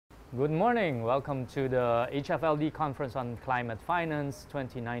Good morning. Welcome to the HFLD Conference on Climate Finance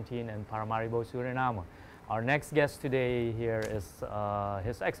 2019 in Paramaribo, Suriname. Our next guest today here is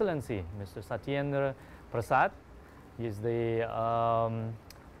His Excellency, Mr. Satyendra Prasad. He's the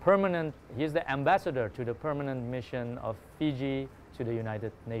ambassador to the permanent mission of Fiji to the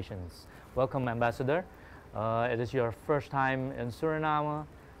United Nations. Welcome, Ambassador. It is your first time in Suriname.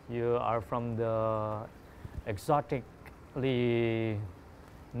 You are from the exotically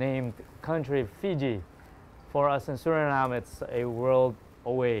named country Fiji. For us in Suriname, it's a world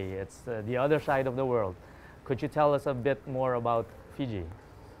away. It's the other side of the world. Could you tell us a bit more about Fiji?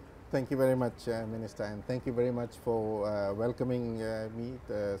 Thank you very much, Minister, and thank you very much for welcoming me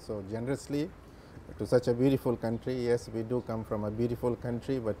so generously to such a beautiful country. Yes, we do come from a beautiful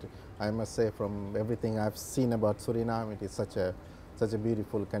country, but I must say from everything I've seen about Suriname, it is such a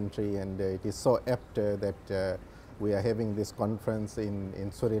beautiful country, and it is so apt that we are having this conference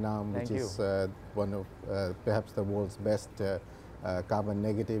in Suriname, which is one of perhaps the world's best carbon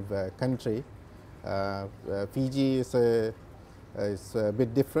negative country. Fiji is a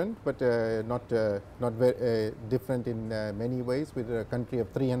bit different, but not very different in many ways. We're a country of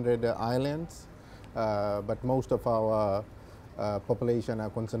 300 islands, but most of our population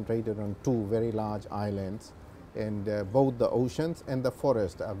are concentrated on two very large islands, and both the oceans and the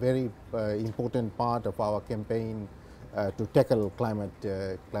forest are very important part of our campaign to tackle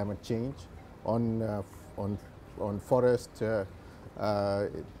climate change. On forest,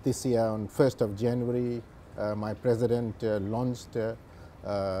 this year on 1st of January, my president launched,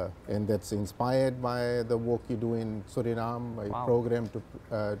 and that's inspired by the work you do in Suriname, a program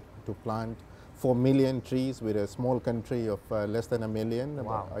to plant 4 million trees with a small country of less than a million,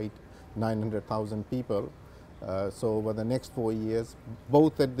 about 900,000 people. So over the next 4 years,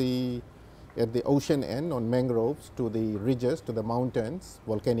 both at the ocean end on mangroves to the ridges, to the mountains,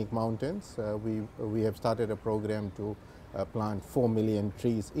 volcanic mountains, we have started a program to plant 4 million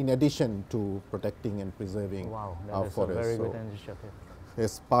trees in addition to protecting and preserving our forests. A very good initiative.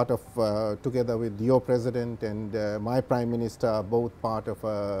 As part of, together with your president and my prime minister, both part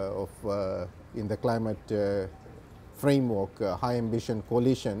of in the climate framework, high ambition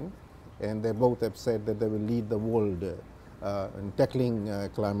coalition, and they both have said that they will lead the world in tackling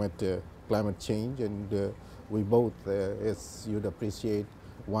climate change, and we both, as you'd appreciate,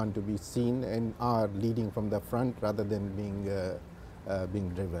 want to be seen and are leading from the front rather than being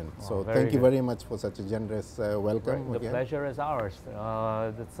driven. So thank you very much for such a generous welcome. The pleasure is ours.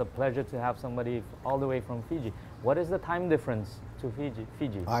 It's a pleasure to have somebody all the way from Fiji. What is the time difference to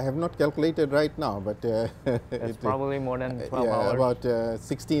Fiji? I have not calculated right now, but it's probably more than 12 hours. About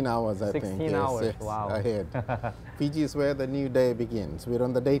 16 hours, I think. 16 hours, yes, wow. Ahead. Fiji is where the new day begins. We're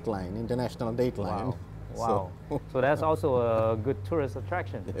on the dateline, international dateline. Wow. So that's also a good tourist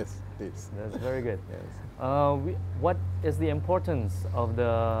attraction. Yes, it is. That's very good. Yes. What is the importance of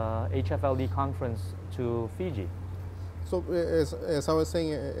the HFLD conference to Fiji? So as I was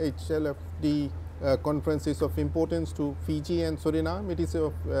saying, HFLD conference is of importance to Fiji and Suriname. It is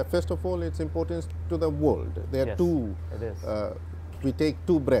first of all, its importance to the world. There are two. It is. We take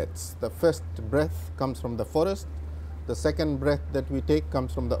two breaths. The first breath comes from the forest. The second breath that we take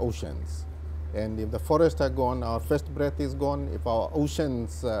comes from the oceans. And if the forests are gone, our first breath is gone. If our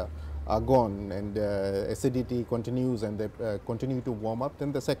oceans are gone and acidity continues and they continue to warm up,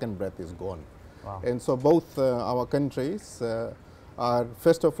 then the second breath is gone. Wow. And so both our countries are,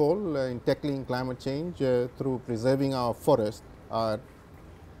 first of all, in tackling climate change through preserving our forests, are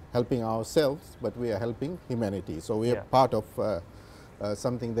helping ourselves, but we are helping humanity. So we are part of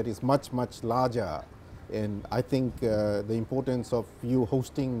something that is much, much larger. And I think the importance of you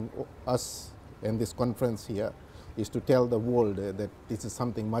hosting us in this conference here is to tell the world that this is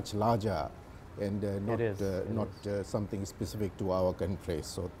something much larger and not something specific to our country.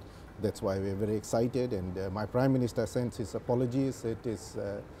 So that's why we're very excited, and my Prime Minister sends his apologies. It is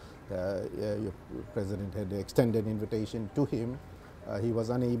your President had extended invitation to him. He was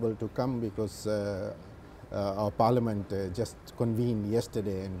unable to come because our Parliament just convened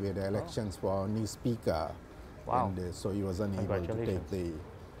yesterday, and we had elections for our new Speaker. Wow. And so he was unable to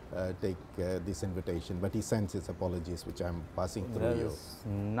take this invitation, but he sends his apologies, which I'm passing through you.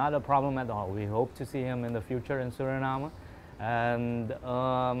 Not a problem at all. We hope to see him in the future in Suriname. And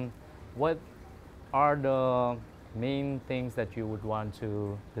what are the main things that you would want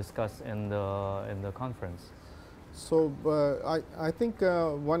to discuss in the conference? So I think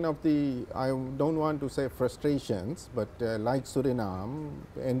one of the, I don't want to say frustrations, but like Suriname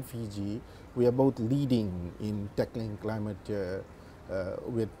and Fiji, we are both leading in tackling climate,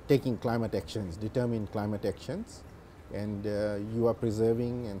 we're taking climate actions, determined climate actions. and you are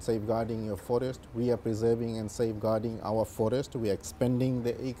preserving and safeguarding your forest. We are preserving and safeguarding our forest. We are expanding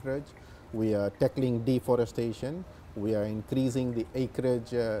the acreage. We are tackling deforestation. We are increasing the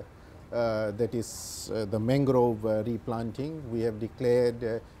acreage that is the mangrove replanting. We have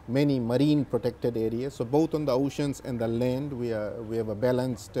declared many marine protected areas. So both on the oceans and the land, we have a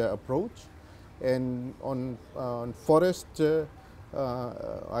balanced approach. And on forest,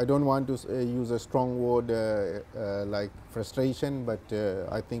 I don't want to use a strong word like frustration, but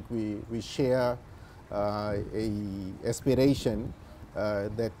I think we share a aspiration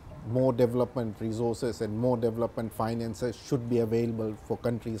that more development resources and more development finances should be available for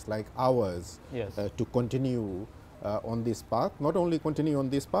countries like ours. Yes. To continue on this path, not only continue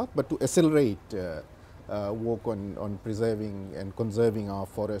on this path, but to accelerate work on preserving and conserving our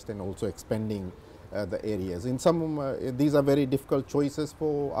forest and also expanding the areas. In some, these are very difficult choices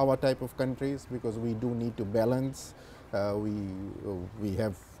for our type of countries, because we do need to balance. We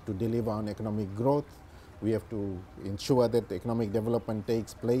have to deliver on economic growth. We have to ensure that the economic development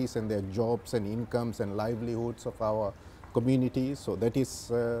takes place and there are jobs and incomes and livelihoods of our communities. So that is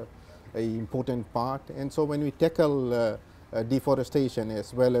an important part. And so when we tackle deforestation,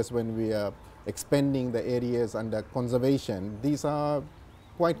 as well as when we are expanding the areas under conservation, these are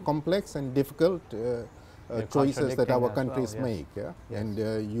quite complex and difficult choices that our countries make. Yeah? Yes. And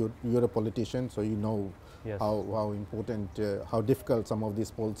you're a politician, so you know yes. how important, how difficult some of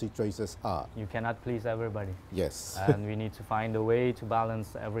these policy choices are. You cannot please everybody. Yes. And we need to find a way to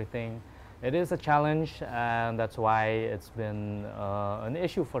balance everything. It is a challenge, and that's why it's been an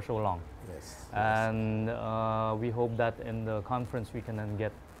issue for so long. Yes. And we hope that in the conference we can then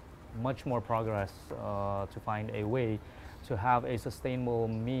get much more progress to find a way to have a sustainable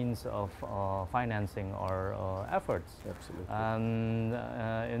means of financing our efforts. Absolutely. And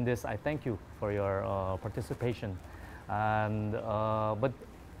in this, I thank you for your participation. And but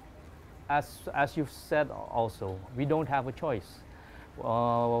as you've said also, we don't have a choice.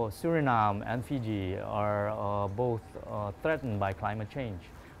 Suriname and Fiji are both threatened by climate change,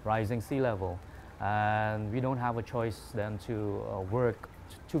 rising sea level, and we don't have a choice then to work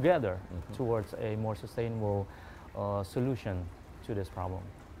together towards a more sustainable solution to this problem.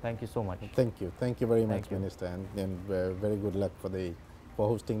 Thank you so much. Thank you. Thank you very much, Minister, and very good luck for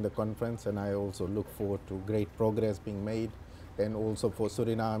hosting the conference. And I also look forward to great progress being made, and also for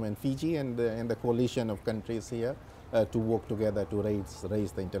Suriname and Fiji and the coalition of countries here to work together to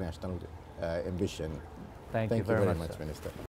raise the international ambition. Thank you very much, Minister.